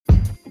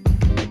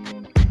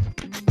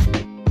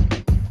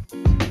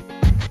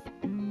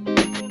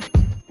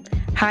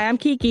Hi, I'm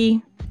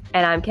Kiki.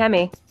 And I'm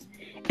Kemi.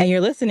 And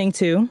you're listening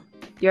to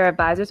Your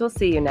Advisors Will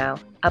See You Now,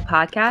 a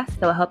podcast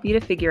that will help you to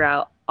figure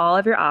out all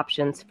of your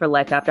options for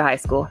life after high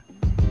school.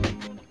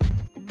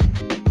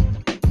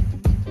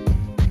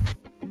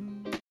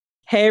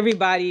 Hey,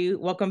 everybody.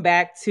 Welcome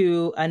back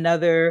to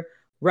another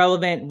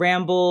relevant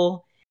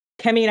ramble.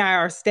 Kemi and I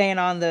are staying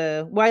on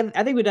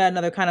I think we did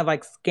another kind of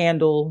like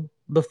scandal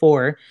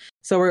before.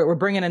 So we're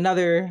bringing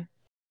another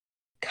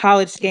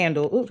college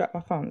scandal. Ooh, dropped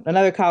my phone.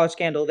 Another college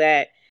scandal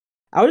that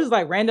I was just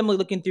like randomly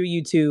looking through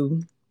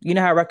YouTube. You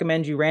know how I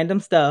recommend you random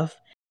stuff.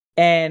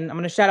 And I'm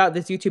going to shout out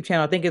this YouTube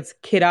channel. I think it's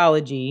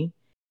Kidology.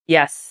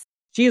 Yes.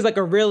 She's like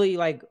a really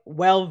like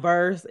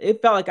well-versed.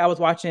 It felt like I was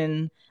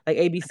watching like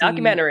ABC. A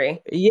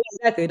documentary. Yeah,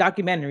 exactly. A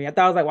documentary. I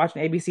thought I was like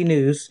watching ABC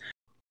News.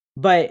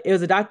 But it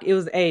was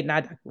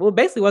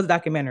basically was a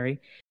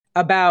documentary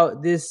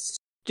about this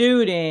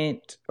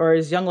student or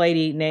this young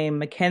lady named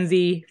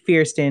Mackenzie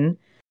Fierstein,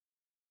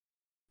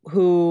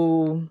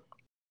 who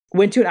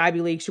went to an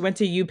Ivy League. She went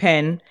to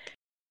UPenn,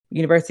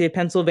 University of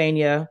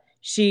Pennsylvania.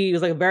 She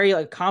was like a very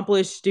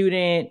accomplished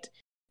student,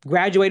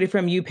 graduated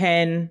from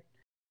UPenn.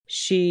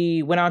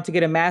 She went on to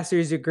get a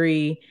master's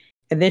degree,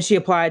 and then she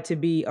applied to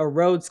be a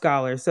Rhodes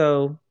Scholar.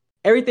 So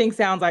everything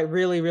sounds like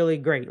really, really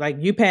great. Like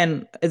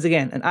UPenn is,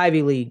 again, an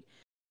Ivy League.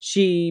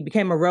 She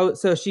became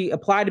so she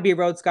applied to be a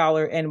Rhodes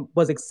Scholar and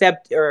was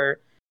accepted.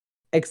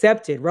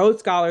 Rhodes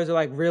Scholars are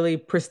like really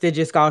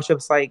prestigious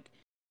scholarships, like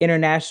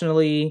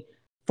internationally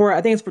I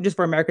think it's just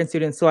for American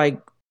students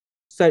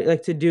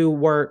to do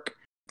work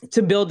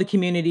to build the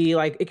community.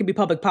 Like it can be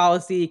public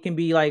policy, it can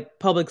be like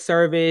public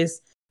service,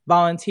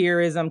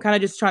 volunteerism, kind of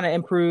just trying to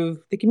improve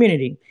the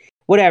community,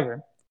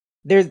 whatever.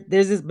 There's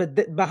this,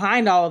 but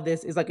behind all of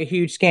this is like a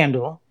huge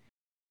scandal.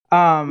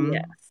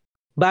 Yes.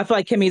 But I feel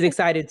like Kemi's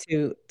excited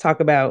to talk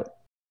about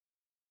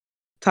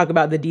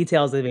the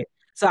details of it.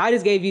 So I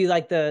just gave you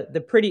like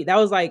the pretty, that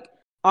was like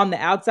on the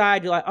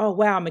outside, you're like, oh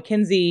wow,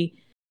 Mackenzie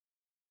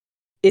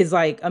is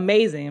like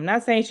amazing. I'm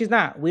not saying she's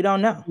not. We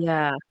don't know.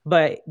 Yeah.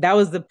 But that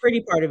was the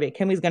pretty part of it.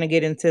 Kemi's going to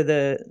get into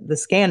the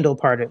scandal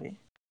part of it.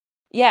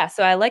 Yeah,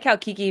 so I like how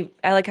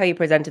you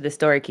presented the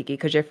story, Kiki,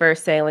 because you're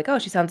first saying like, oh,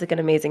 she sounds like an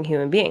amazing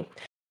human being.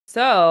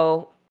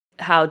 So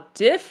how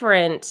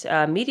different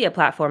media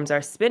platforms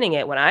are spinning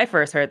it when I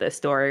first heard this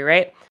story,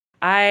 right?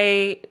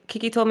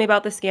 Kiki told me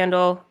about the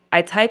scandal.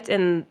 I typed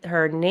in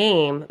her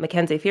name,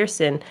 Mackenzie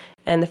Fierstein,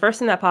 and the first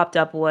thing that popped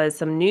up was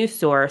some news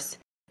source.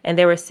 And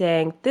they were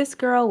saying this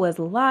girl was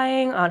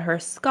lying on her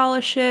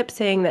scholarship,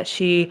 saying that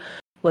she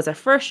was a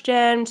first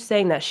gen,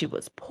 saying that she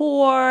was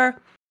poor.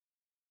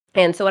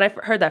 And so when I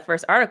heard that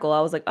first article, I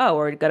was like, oh,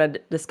 we're going to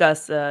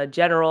discuss a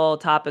general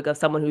topic of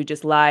someone who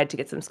just lied to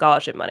get some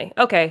scholarship money.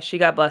 Okay, she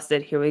got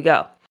busted. Here we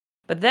go.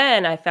 But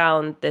then I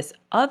found this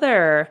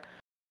other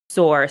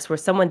source where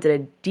someone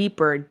did a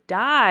deeper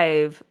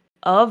dive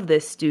of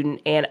this student.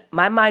 And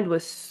my mind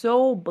was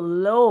so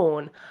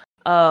blown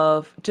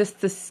of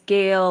just the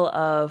scale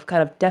of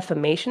kind of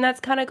defamation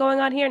that's kind of going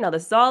on here. Now,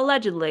 this is all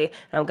allegedly.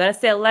 And I'm going to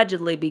say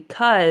allegedly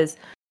because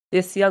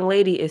this young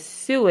lady is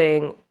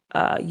suing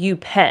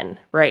UPenn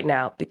right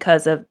now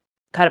because of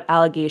kind of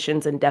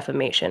allegations and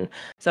defamation.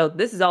 So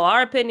this is all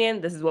our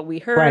opinion. This is what we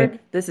heard.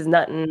 Right. This is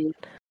nothing,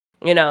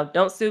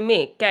 don't sue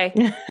me. Okay.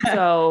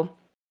 So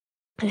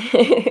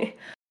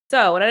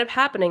what ended up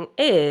happening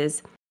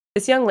is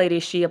this young lady,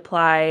 she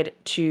applied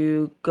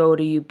to go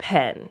to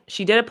UPenn.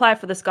 She did apply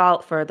for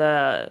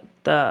the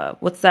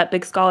what's that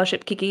big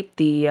scholarship, Kiki?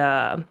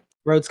 The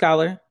Rhodes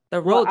Scholar.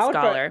 The Rhodes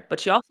Scholar, but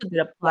she also did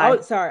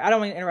apply. Sorry, I don't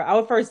want to interrupt. I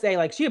would first say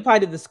like she applied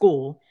to the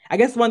school. I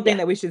guess one thing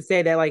that we should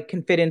say that like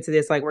can fit into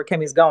this, like where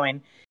Kemi's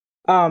going.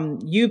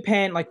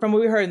 UPenn, like from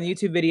what we heard in the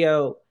YouTube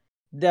video,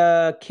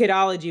 the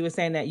Kidology was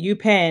saying that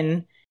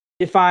UPenn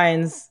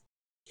defines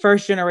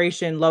first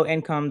generation low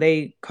income.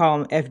 They call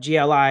them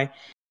FGLI.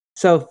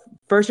 So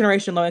first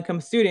generation low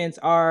income students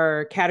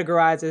are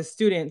categorized as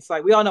students.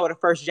 Like we all know what a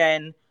first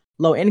gen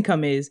low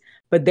income is,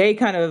 but they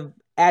kind of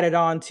added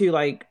on to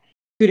like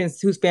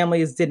students whose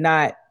parents did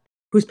not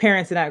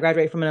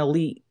graduate from an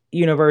elite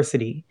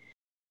university.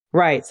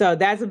 Right. So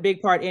that's a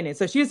big part in it.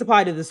 So she just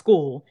applied to the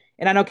school.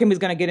 And I know Kemi's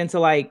going to get into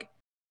like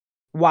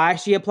why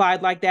she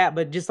applied like that,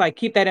 but just like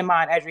keep that in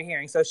mind as you're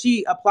hearing. So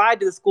she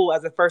applied to the school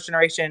as a first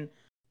generation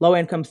low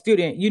income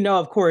student.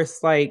 Of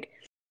course, like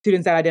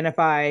students that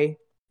identify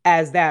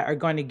as that are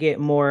going to get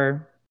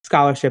more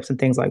scholarships and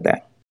things like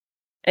that.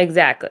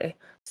 Exactly.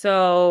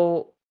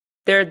 So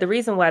the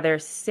reason why they're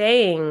first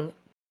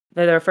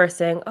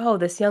saying, oh,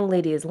 this young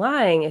lady is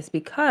lying is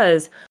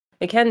because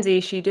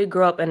Mackenzie, she did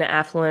grow up in an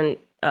affluent,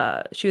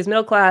 she was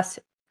middle class.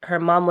 Her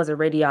mom was a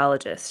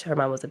radiologist. Her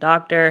mom was a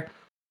doctor.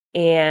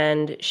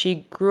 And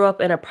she grew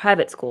up in a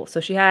private school. So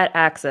she had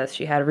access.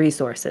 She had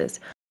resources.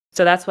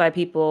 So that's why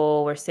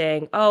people were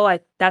saying,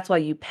 that's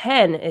why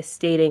UPenn is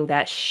stating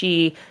that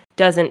she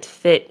doesn't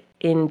fit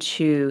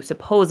into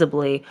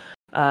supposedly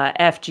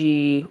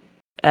FGLI.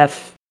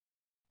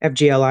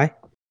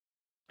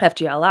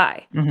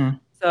 Mm-hmm.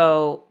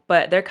 So,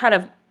 but they're kind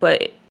of,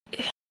 but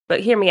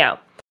hear me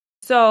out.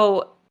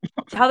 So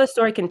how the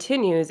story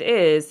continues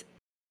is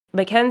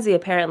Mackenzie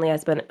apparently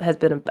has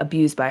been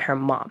abused by her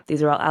mom.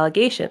 These are all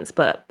allegations,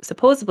 but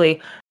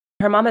supposedly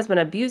her mom has been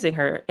abusing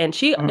her, and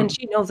she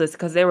knows this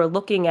because they were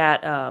looking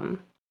at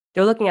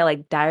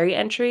like diary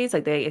entries,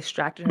 like they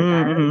extracted her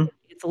diary. Mm-hmm.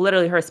 It's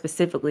literally her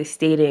specifically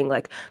stating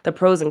like the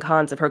pros and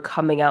cons of her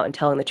coming out and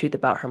telling the truth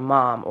about her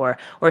mom, or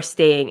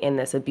staying in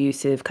this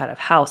abusive kind of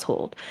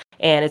household.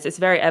 And it's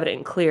very evident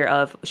and clear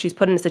of she's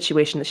put in a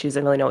situation that she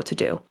doesn't really know what to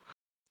do.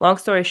 Long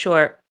story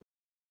short,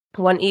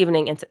 one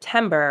evening in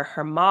September,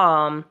 her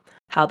mom,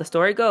 how the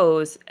story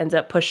goes, ends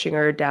up pushing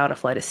her down a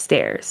flight of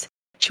stairs.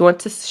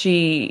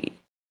 She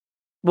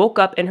woke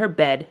up in her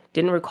bed,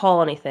 didn't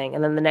recall anything,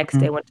 and then the next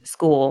day went to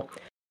school.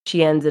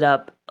 She ended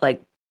up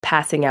like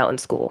passing out in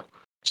school.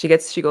 She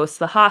goes to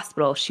the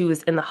hospital. She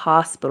was in the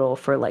hospital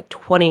for like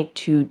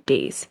 22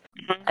 days.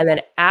 And then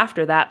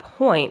after that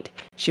point,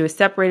 she was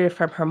separated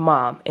from her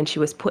mom and she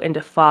was put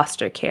into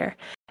foster care.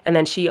 And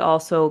then she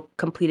also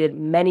completed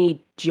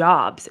many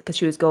jobs because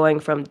she was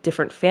going from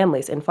different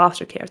families in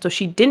foster care. So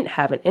she didn't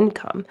have an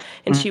income.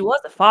 And she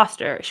was a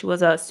foster. She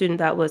was a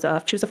student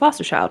she was a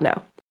foster child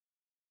now.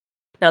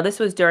 Now, this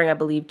was during, I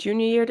believe,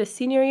 junior year to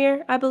senior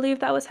year, I believe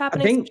that was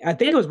happening. I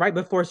think it was right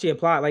before she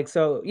applied. Like,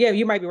 so yeah,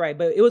 you might be right,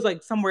 but it was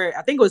like somewhere.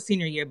 I think it was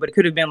senior year, but it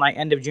could have been like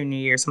end of junior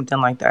year, something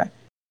like that.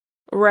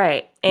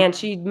 Right. And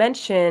she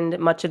mentioned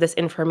much of this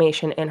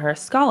information in her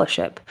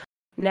scholarship.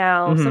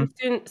 Now,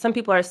 some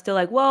people are still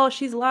like, well,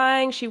 she's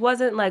lying. She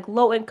wasn't like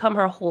low income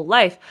her whole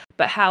life.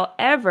 But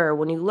however,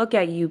 when you look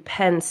at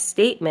UPenn's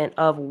statement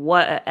of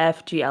what a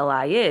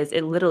FGLI is,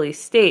 it literally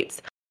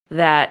states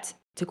that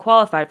to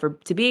qualify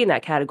to be in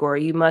that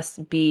category, you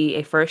must be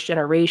a first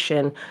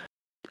generation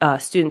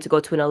student to go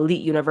to an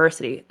elite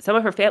university. Some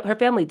of her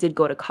family did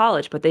go to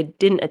college, but they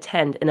didn't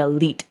attend an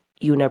elite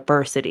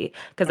university,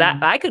 because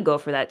I could go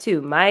for that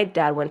too. My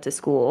dad went to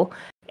school,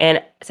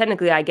 and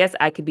technically I guess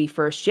I could be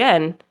first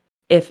gen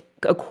if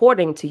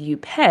according to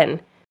UPenn,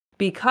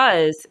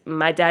 because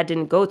my dad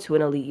didn't go to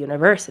an elite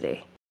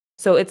university.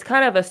 So it's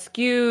kind of a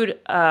skewed,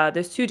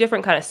 there's two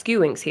different kind of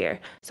skewings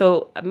here.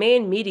 So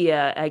main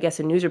media, I guess,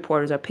 and news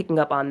reporters are picking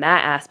up on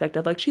that aspect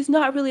of like, she's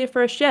not really a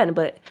first gen,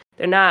 but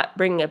they're not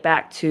bringing it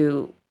back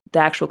to the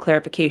actual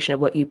clarification of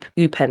what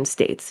UPenn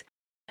states.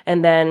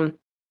 And then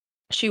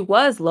she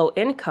was low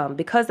income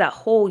because that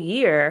whole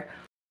year,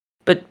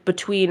 but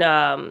between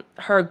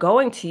her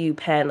going to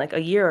UPenn, like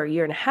a year or a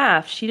year and a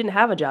half, she didn't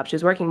have a job. She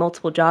was working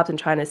multiple jobs and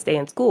trying to stay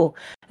in school.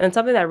 And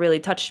something that really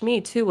touched me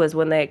too was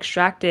when they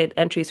extracted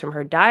entries from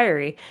her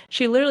diary,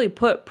 she literally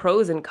put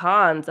pros and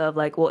cons of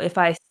like, well, if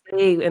I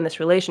stay in this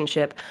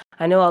relationship,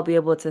 I know I'll be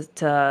able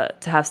to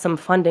have some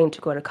funding to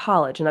go to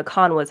college. And the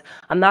con was,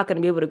 I'm not going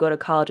to be able to go to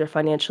college or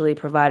financially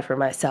provide for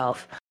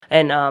myself.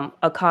 And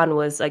a con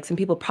was like, some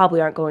people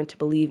probably aren't going to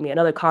believe me.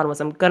 Another con was,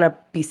 I'm going to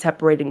be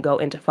separated and go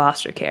into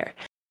foster care.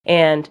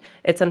 And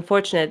it's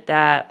unfortunate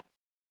that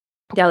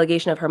the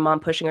allegation of her mom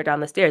pushing her down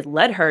the stairs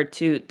led her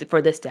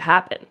for this to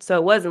happen. So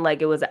it wasn't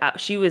like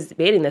she was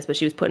debating this, but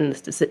she was put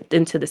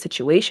into the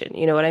situation.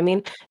 You know what I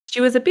mean? She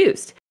was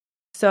abused.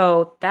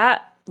 So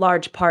that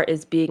large part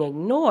is being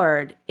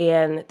ignored.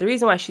 And the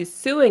reason why she's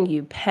suing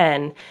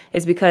UPenn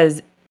is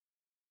because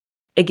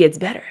it gets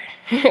better.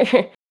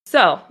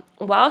 So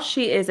while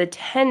she is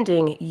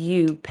attending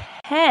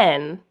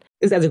UPenn,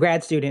 Is as a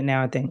grad student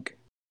now, I think.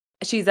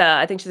 I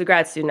think she's a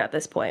grad student at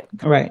this point.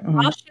 Right.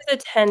 While she's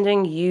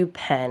attending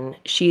UPenn,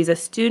 she's a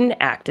student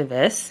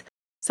activist.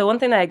 So one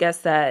thing that I guess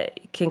that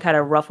can kind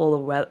of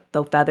ruffle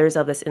the feathers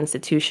of this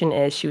institution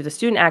is she was a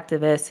student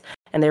activist,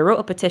 and they wrote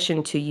a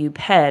petition to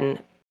UPenn.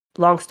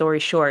 Long story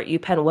short,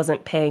 UPenn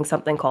wasn't paying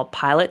something called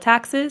pilot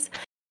taxes,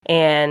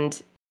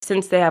 and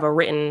since they have a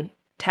written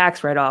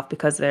tax write-off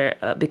because they're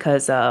a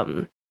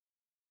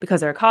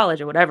college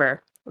or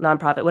whatever,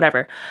 nonprofit,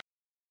 whatever,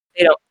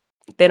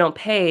 they don't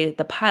pay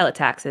the pilot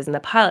taxes, and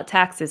the pilot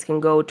taxes can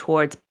go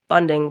towards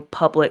funding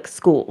public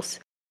schools,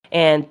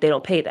 and they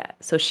don't pay that.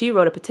 So she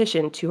wrote a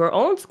petition to her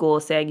own school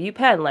saying,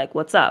 UPenn, like,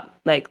 what's up?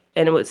 Like,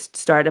 and it was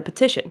started a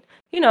petition.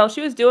 You know, she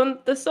was doing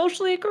the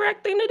socially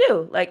correct thing to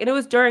do. Like, and it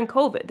was during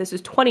COVID. This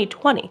is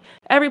 2020.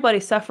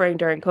 Everybody's suffering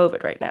during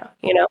COVID right now,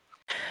 you know?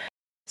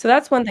 So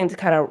that's one thing to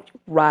kind of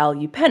rile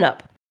UPenn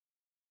up.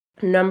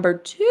 Number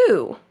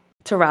two,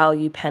 to rile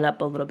UPenn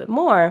up a little bit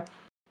more,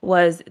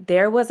 was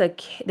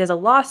there's a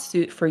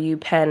lawsuit for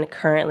UPenn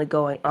currently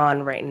going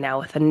on right now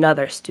with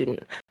another student.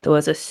 There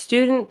was a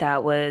student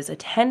that was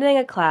attending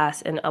a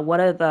class in one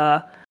of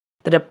the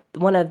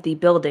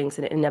buildings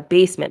in a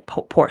basement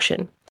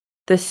portion.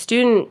 The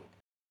student,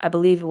 I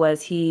believe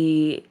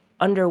he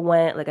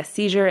underwent like a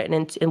seizure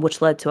in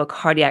which led to a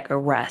cardiac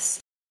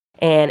arrest.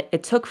 And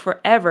it took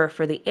forever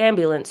for the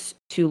ambulance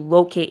to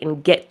locate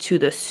and get to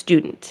the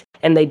student,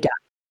 and they died.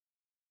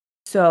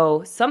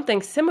 So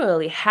something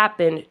similarly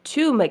happened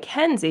to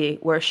Mackenzie,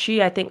 where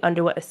she, I think,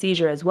 underwent a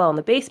seizure as well in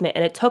the basement,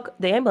 and it took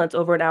the ambulance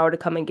over an hour to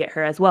come and get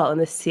her as well in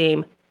the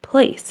same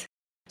place.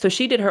 So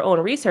she did her own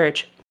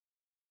research,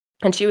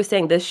 and she was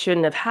saying this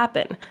shouldn't have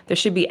happened. There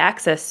should be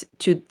access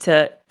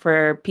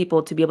for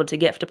people to be able to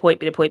get to point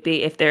B to point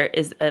B if there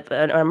is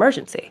an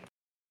emergency.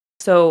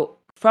 So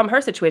from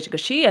her situation,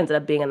 because she ended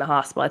up being in the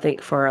hospital, I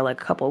think, for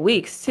like a couple of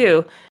weeks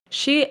too.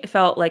 She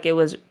felt like it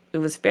was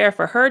fair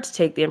for her to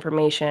take the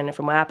information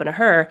from what happened to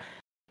her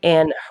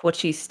and what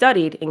she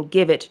studied and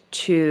give it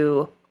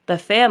to the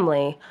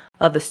family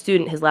of the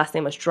student. His last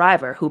name was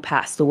Driver, who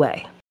passed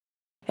away.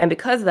 And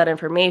because of that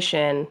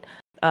information,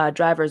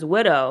 Driver's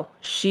widow,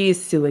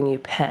 she's suing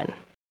UPenn.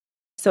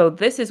 So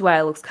this is why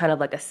it looks kind of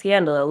like a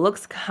scandal. It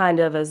looks kind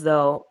of as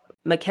though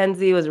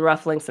Mackenzie was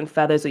ruffling some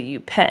feathers with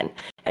UPenn,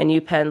 and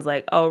UPenn's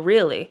like, oh,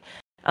 really?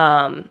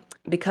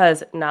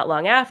 Because not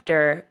long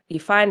after,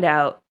 you find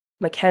out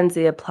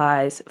Mackenzie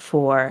applies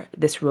for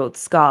this Rhodes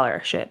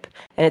Scholarship,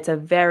 and it's a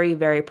very,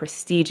 very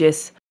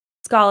prestigious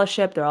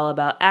scholarship. They're all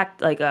about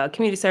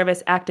community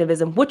service,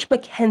 activism, which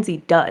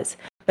Mackenzie does.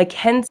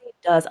 Mackenzie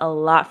does a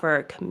lot for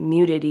her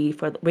community,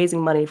 for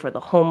raising money for the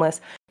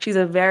homeless. She's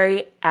a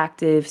very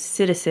active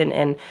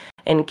citizen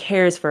and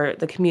cares for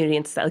the community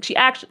and stuff. Like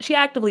she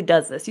actively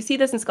does this. You see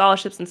this in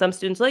scholarships, and some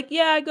students are like,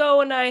 yeah, I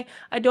go and I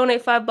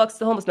donate $5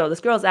 to homeless. No,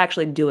 this girl's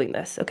actually doing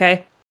this,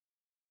 okay?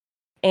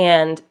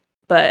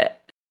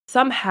 But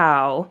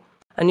somehow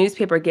a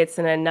newspaper gets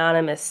an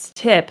anonymous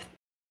tip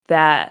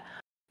that,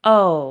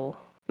 oh,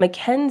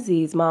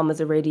 Mackenzie's mom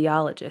is a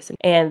radiologist.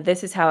 And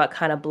this is how it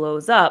kind of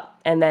blows up.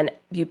 And then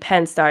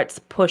UPenn starts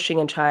pushing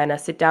and trying to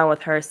sit down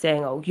with her,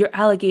 saying, oh, your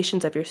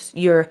allegations of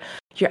your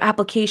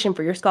application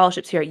for your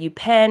scholarships here at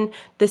UPenn,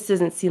 this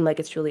doesn't seem like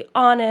it's really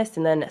honest.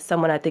 And then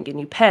someone, I think,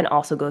 in UPenn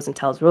also goes and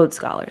tells Rhodes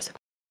Scholars.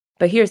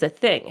 But here's the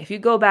thing. If you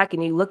go back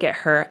and you look at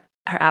her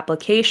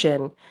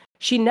application,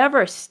 she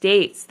never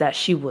states that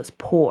she was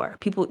poor.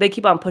 People, they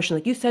keep on pushing,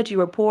 like, you said you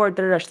were poor.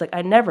 Da, da, da. She's like,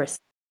 I never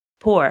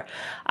poor.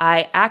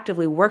 I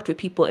actively worked with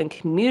people in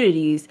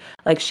communities.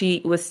 Like,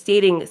 she was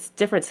stating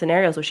different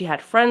scenarios where she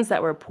had friends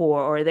that were poor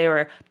or they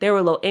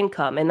were low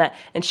income, and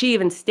she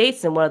even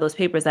states in one of those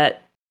papers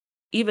that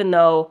even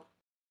though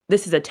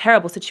this is a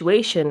terrible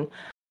situation,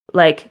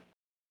 like,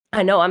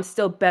 I know I'm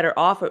still better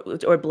off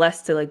or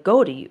blessed to like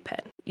go to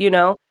UPenn. You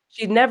know,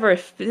 she never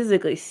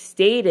physically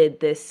stated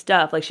this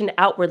stuff. Like, she didn't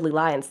outwardly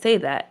lie and say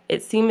that.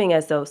 It's seeming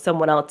as though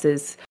someone else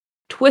is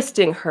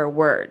twisting her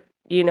word.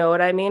 You know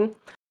what I mean?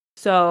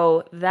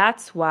 So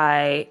that's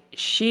why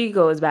she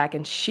goes back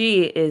and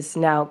she is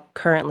now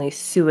currently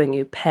suing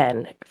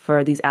UPenn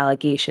for these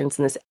allegations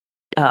and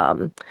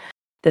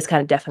this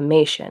kind of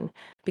defamation,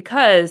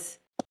 because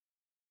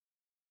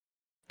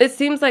it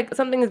seems like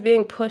something is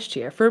being pushed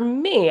here. For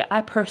me,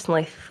 I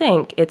personally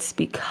think it's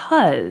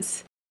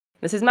because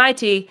this is my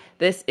tea.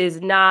 This is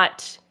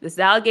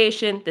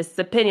allegation. This is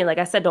opinion. Like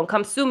I said, don't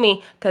come sue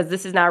me because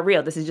this is not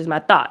real. This is just my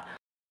thought.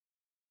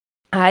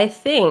 I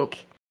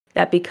think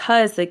that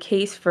because the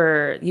case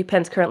for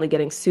UPenn's currently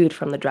getting sued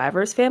from the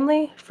driver's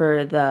family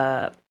for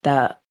the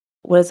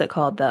what is it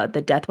called,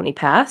 the death when he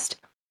passed,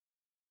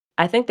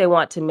 I think they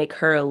want to make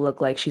her look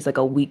like she's like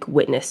a weak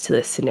witness to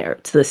this scenario,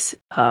 to this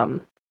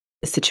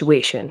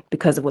situation,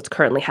 because of what's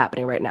currently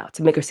happening right now,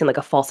 to make her seem like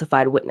a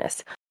falsified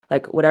witness.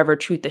 Like, whatever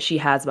truth that she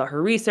has about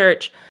her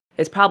research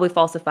is probably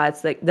falsified,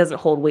 so that doesn't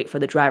hold weight for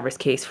the driver's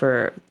case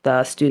for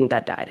the student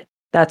that died.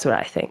 That's what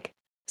I think.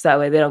 So that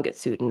way they don't get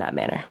sued in that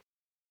manner.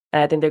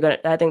 And I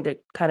think they're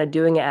kind of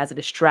doing it as a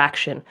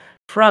distraction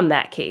from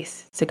that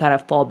case to kind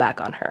of fall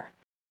back on her.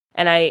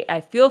 And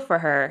I feel for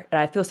her, and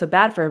I feel so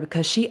bad for her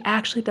because she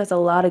actually does a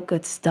lot of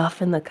good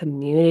stuff in the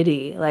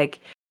community. Like,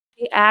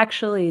 she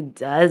actually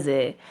does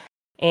it.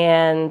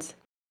 And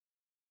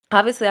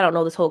obviously, I don't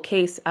know this whole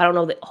case. I don't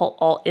know the whole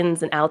all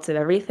ins and outs of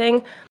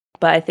everything.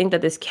 But I think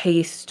that this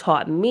case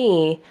taught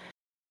me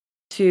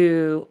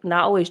to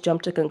not always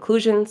jump to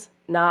conclusions,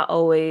 not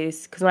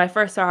always, because when I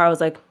first saw her, I was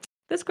like,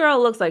 this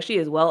girl looks like she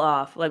is well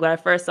off. Like, when I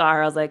first saw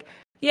her, I was like,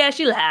 yeah,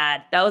 she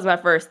lied. That was my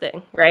first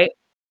thing, right?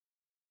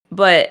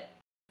 But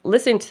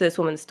listening to this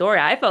woman's story,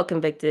 I felt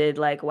convicted.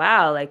 Like,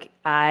 wow, like,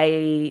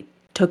 I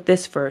took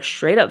this for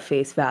straight up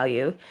face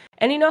value.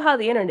 And you know how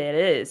the internet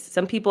is.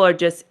 Some people are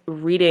just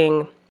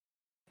reading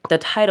the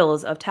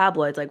titles of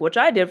tabloids, like, which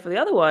I did for the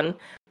other one.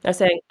 They're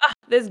saying,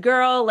 this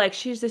girl, like,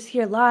 she's just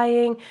here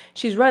lying.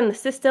 She's running the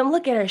system.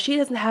 Look at her. She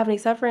doesn't have any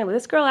suffering. But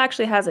this girl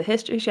actually has a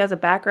history. She has a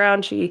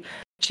background. She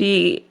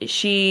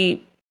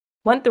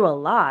went through a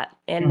lot.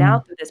 And now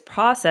through this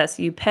process,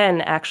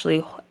 UPenn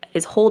actually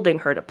is holding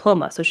her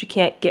diploma. So she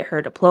can't get her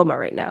diploma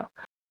right now.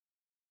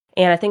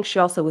 And I think she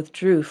also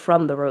withdrew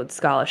from the Rhodes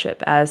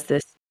Scholarship as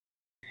this.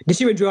 Did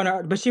she withdraw on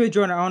her? But she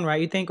withdrew on her own, right?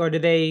 You think, or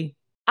did they?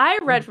 I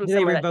read from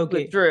somewhere that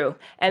she withdrew,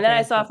 and then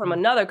I saw from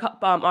another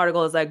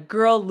article is like,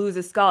 girl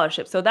loses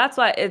scholarship. So that's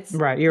why it's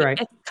right. You're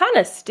right. It kind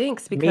of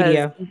stinks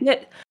because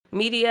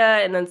media,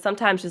 and then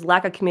sometimes just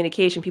lack of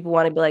communication. People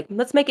want to be like,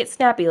 let's make it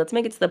snappy. Let's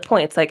make it to the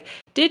point. It's like,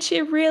 did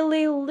she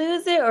really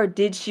lose it or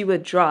did she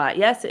withdraw it?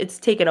 Yes, it's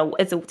taken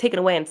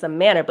away in some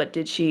manner, but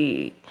did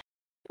she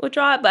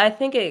withdraw it? But I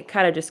think it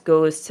kind of just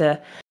goes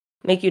to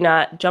make you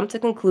not jump to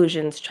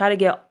conclusions. Try to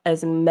get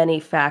as many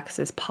facts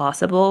as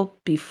possible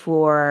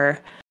before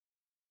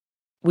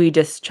we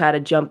just try to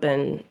jump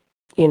in,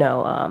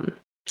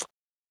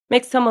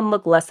 make someone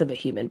look less of a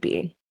human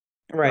being.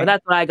 Right. Well,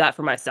 that's what I got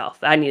for myself.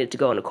 I needed to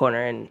go in a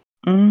corner and.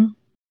 Mm-hmm.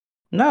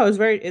 No, it's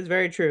very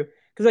true.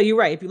 Because like, you're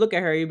right. If you look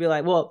at her, you'd be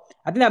like, well,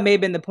 I think that may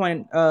have been the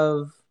point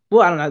of,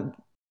 well, I don't know.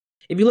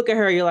 If you look at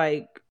her, you're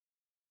like,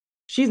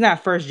 she's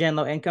not first gen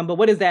low income, but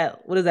what does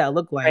that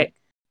look Right. like?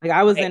 Like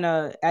I was Right. in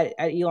a at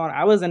Elon,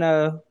 I was in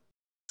a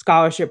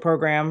scholarship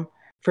program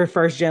for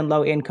first gen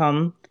low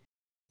income.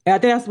 And I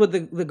think that's what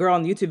the girl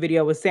in the YouTube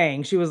video was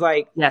saying. She was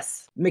like,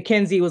 Yes.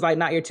 Mackenzie was like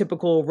not your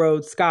typical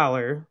Rhodes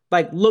Scholar,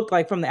 like looked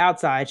like from the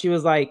outside. She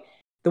was like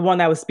the one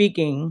that was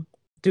speaking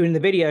doing the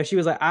video. She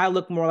was like, I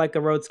look more like a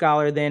Rhodes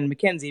Scholar than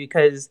Mackenzie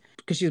because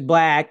she's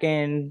black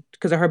and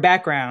because of her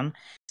background.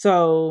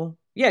 So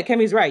yeah,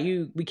 Kemi's right.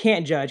 We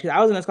can't judge because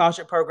I was in a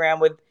scholarship program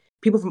with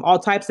people from all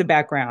types of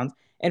backgrounds,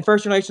 and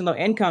first generation low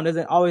income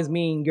doesn't always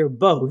mean you're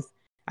both.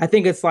 I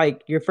think it's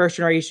like your first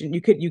generation.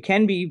 You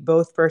can be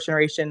both first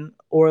generation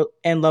or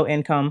and low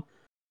income,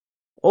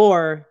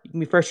 or you can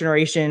be first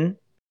generation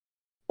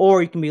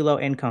or you can be low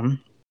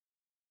income.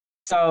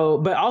 So,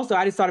 but also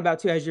I just thought about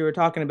too as you were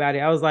talking about it.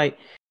 I was like,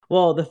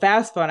 well, the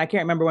FAFSA, I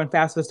can't remember when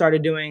FAFSA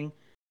started doing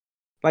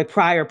like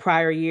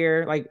prior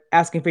year, like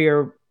asking for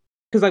your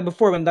because like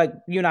before when like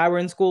you and I were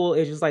in school,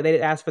 it's just like they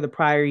did ask for the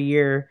prior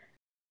year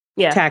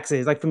Yeah.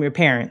 taxes, like from your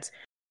parents.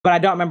 But I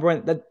don't remember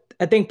when the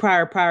I think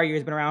prior year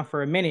has been around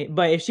for a minute.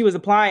 But if she was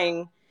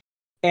applying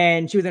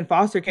and she was in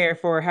foster care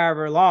for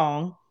however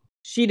long,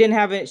 she didn't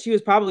have it. She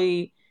was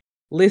probably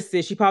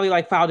listed. She probably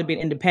like filed to be an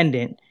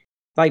independent,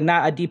 like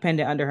not a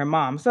dependent under her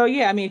mom. So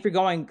yeah, I mean, if you're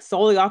going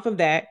solely off of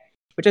that,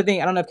 which I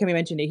think I don't know if Kimmy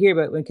mentioned it here,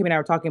 but when Kimmy and I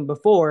were talking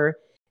before,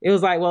 it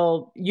was like,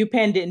 well,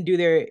 UPenn didn't do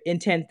their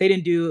intent. They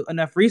didn't do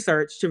enough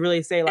research to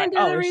really say like, And do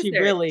oh, the is she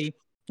research. really,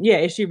 yeah,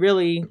 is she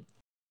really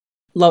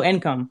low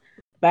income?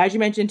 But as you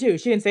mentioned too,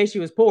 she didn't say she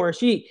was poor.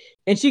 She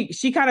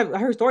kind of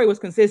her story was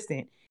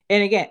consistent.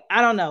 And again, I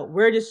don't know.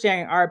 We're just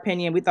sharing our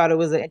opinion. We thought it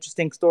was an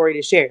interesting story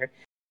to share.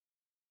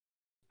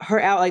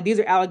 Like these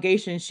are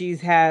allegations she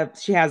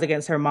has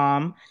against her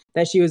mom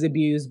that she was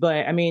abused.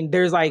 But I mean,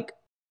 there's like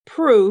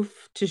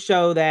proof to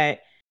show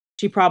that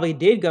she probably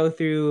did go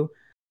through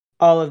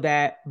all of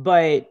that.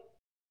 But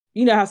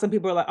you know how some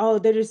people are like, oh,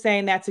 they're just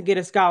saying that to get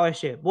a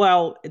scholarship.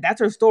 Well, that's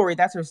her story.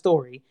 That's her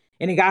story.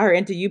 And it got her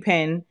into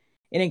UPenn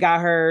and it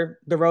got her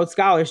the Rhodes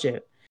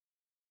Scholarship.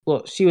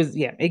 Well,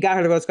 it got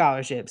her the Rhodes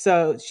Scholarship.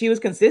 So she was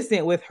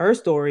consistent with her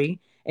story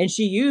and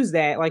she used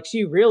that. Like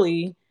she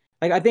really,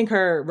 like I think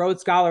her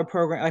Rhodes Scholar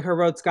program, like her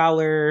Rhodes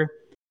Scholar,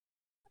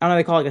 I don't know,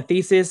 they call it a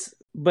thesis,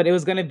 but it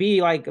was going to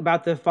be like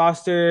about the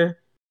foster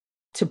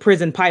to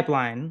prison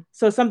pipeline.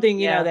 So something,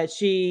 you know, Yeah. that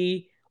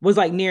she was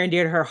like near and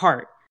dear to her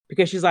heart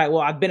because she's like,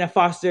 well, I've been a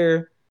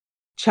foster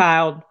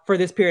child for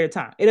this period of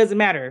time. It doesn't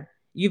matter.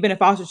 You've been a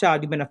foster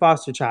child, you've been a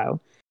foster child.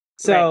 Right.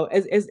 So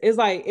it's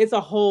like,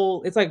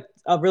 it's like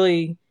a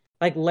really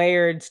like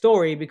layered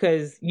story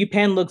because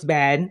UPenn looks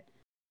bad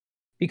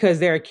because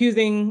they're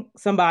accusing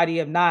somebody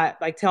of not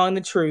like telling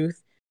the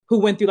truth who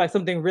went through like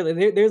something really,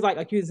 there's like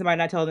accusing somebody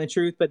not telling the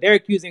truth, but they're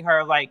accusing her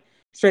of like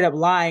straight up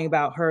lying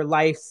about her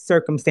life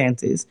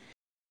circumstances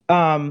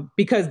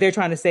because they're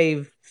trying to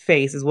save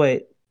face is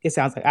what it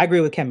sounds like. I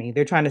agree with Kemi.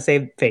 They're trying to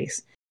save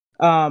face,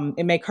 and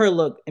make her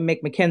look and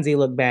make Mackenzie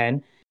look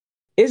bad.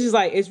 It's just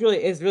like it's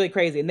really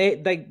crazy. And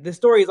they like the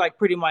story is like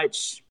pretty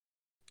much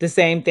the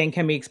same thing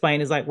Kemi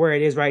explained is like where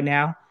it is right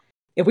now.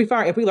 If we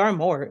learn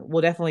more,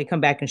 we'll definitely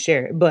come back and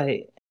share it.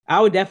 But I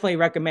would definitely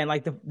recommend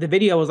like the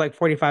video was like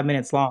 45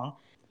 minutes long,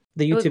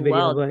 the It was YouTube video.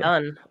 well But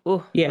done. Ooh,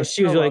 it yeah, was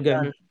she was so really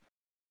well good. done.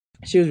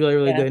 She was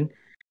really Yeah. good.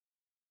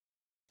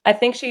 I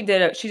think she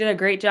did a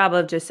great job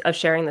of just of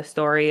sharing the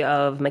story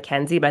of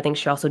Mackenzie, but I think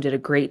she also did a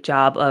great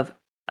job of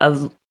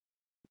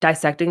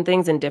dissecting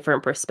things in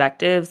different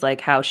perspectives,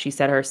 like how she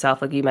said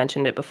herself, like you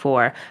mentioned it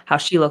before, how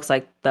she looks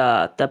like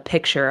the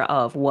picture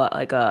of what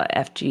like a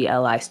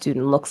FGLI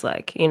student looks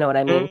like. You know what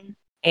I mean? Mm-hmm.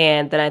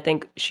 And then I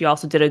think she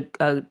also did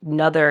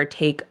another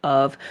take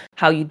of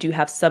how you do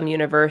have some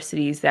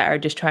universities that are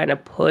just trying to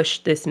push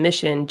this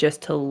mission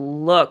just to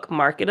look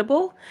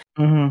marketable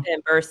Mm-hmm.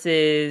 and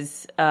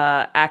versus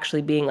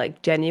actually being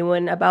like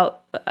genuine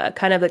about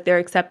kind of like their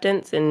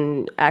acceptance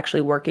and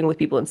actually working with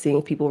people and seeing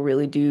if people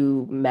really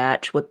do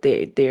match what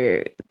they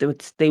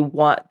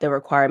want the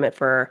requirement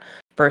for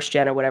first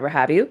gen or whatever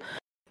have you.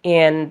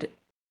 And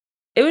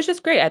it was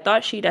just great. I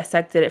thought she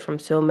dissected it from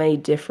so many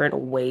different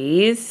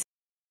ways.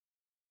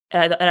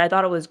 And I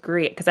thought it was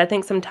great because I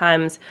think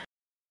sometimes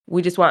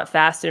we just want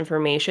fast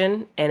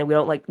information and we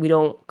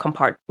don't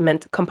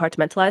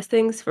compartmentalize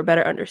things for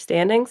better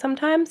understanding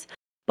sometimes.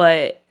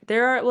 But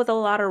was a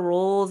lot of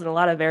rules and a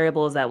lot of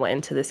variables that went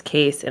into this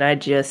case, and I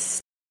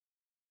just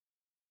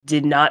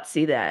did not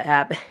see that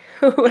happen.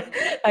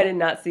 I did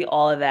not see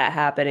all of that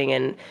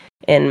happening,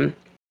 and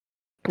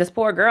this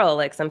poor girl,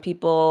 like some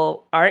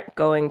people aren't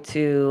going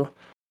to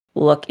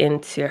look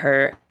into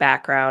her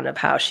background of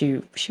how she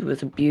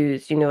was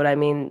abused. You know what I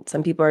mean?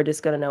 Some people are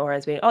just gonna know her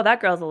as being, oh, that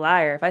girl's a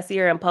liar. If I see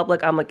her in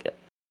public, I'm like,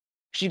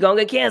 she's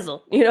gonna get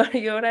canceled. You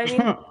know what I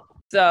mean?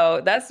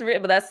 So that's real,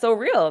 but that's so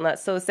real and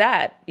that's so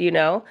sad,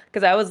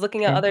 because I was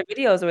looking at other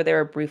videos where they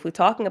were briefly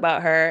talking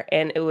about her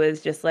and it was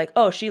just like,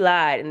 oh, she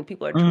lied. And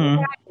people are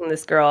tracking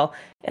this girl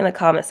in the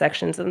comment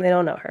sections and they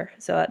don't know her.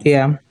 So that's,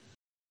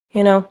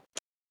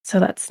 so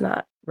that's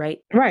not right.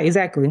 Right.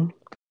 Exactly.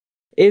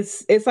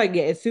 It's like,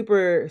 yeah, it's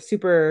super,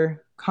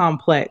 super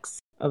complex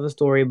of a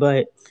story,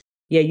 but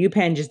yeah,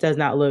 UPenn just does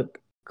not look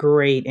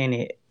great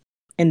in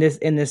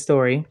this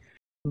story.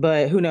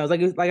 But who knows?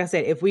 Like I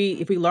said, if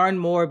we learn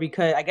more,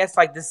 because I guess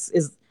like this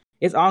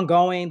is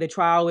ongoing. The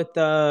trial with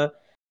the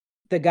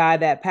guy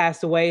that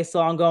passed away is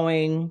still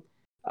ongoing.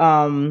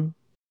 The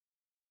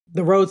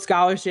Rhodes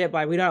Scholarship,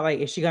 like we don't like,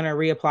 is she gonna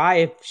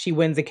reapply if she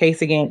wins the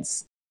case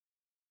against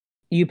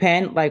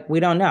UPenn? Like we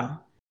don't know.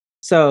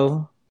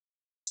 So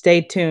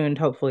stay tuned.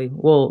 Hopefully,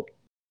 we'll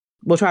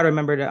try to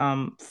remember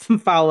to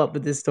follow up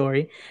with this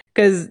story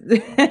because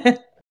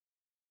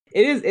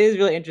it is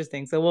really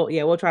interesting. So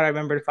we'll try to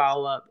remember to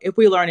follow up if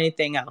we learn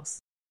anything else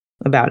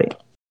about it.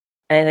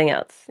 Anything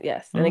else?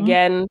 Yes. And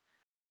again,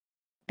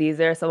 these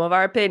are some of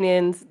our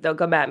opinions. Don't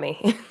come at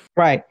me.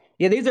 Right.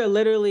 Yeah, these are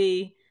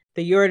literally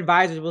Your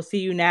Advisors Will See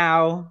You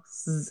Now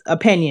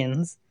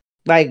opinions.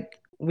 Like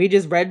we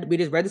just read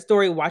the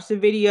story, watched the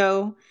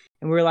video,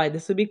 and we were like,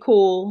 this would be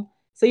cool.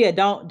 So yeah,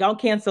 don't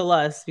cancel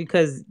us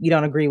because you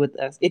don't agree with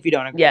us. If you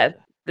don't agree. Yeah,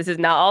 this is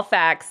not all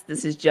facts.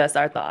 This is just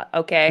our thought.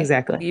 Okay.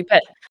 Exactly.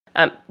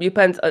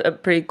 UPenn's a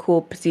pretty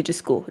cool, prestigious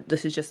school.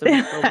 This is just a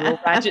real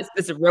ratchet.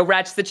 This is a real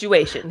ratchet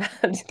situation.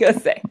 I'm just gonna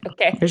say,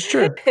 okay. It's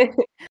true.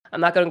 I'm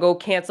not gonna go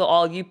cancel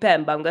all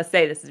UPenn, but I'm gonna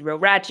say this is real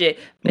ratchet.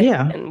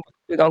 Yeah. And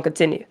we're gonna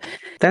continue.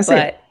 That's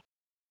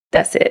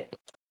it.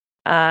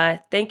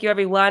 Thank you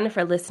everyone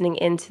for listening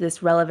into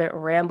this relevant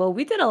ramble.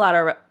 We did a lot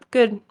of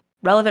good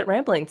relevant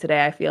rambling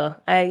today. I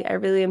feel I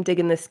really am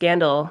digging this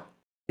scandal,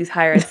 these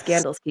higher ed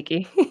scandals,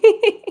 Kiki.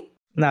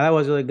 No, that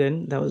was really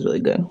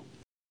good.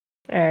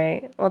 All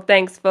right. Well,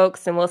 thanks,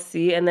 folks, and we'll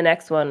see you in the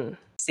next one.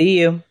 See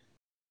you.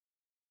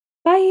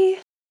 Bye.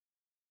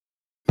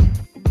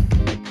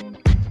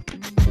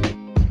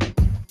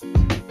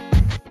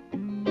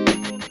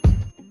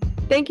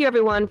 Thank you,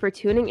 everyone, for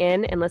tuning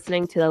in and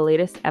listening to the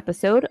latest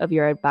episode of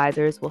Your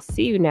Advisors Will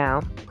See You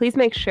Now. Please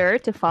make sure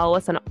to follow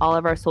us on all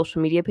of our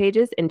social media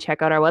pages and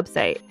check out our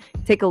website.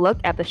 Take a look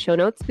at the show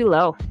notes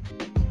below.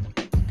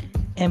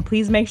 And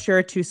please make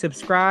sure to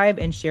subscribe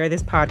and share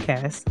this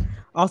podcast.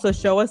 Also,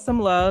 show us some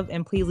love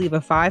and please leave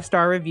a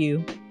 5-star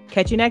review.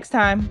 Catch you next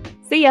time.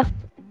 See ya.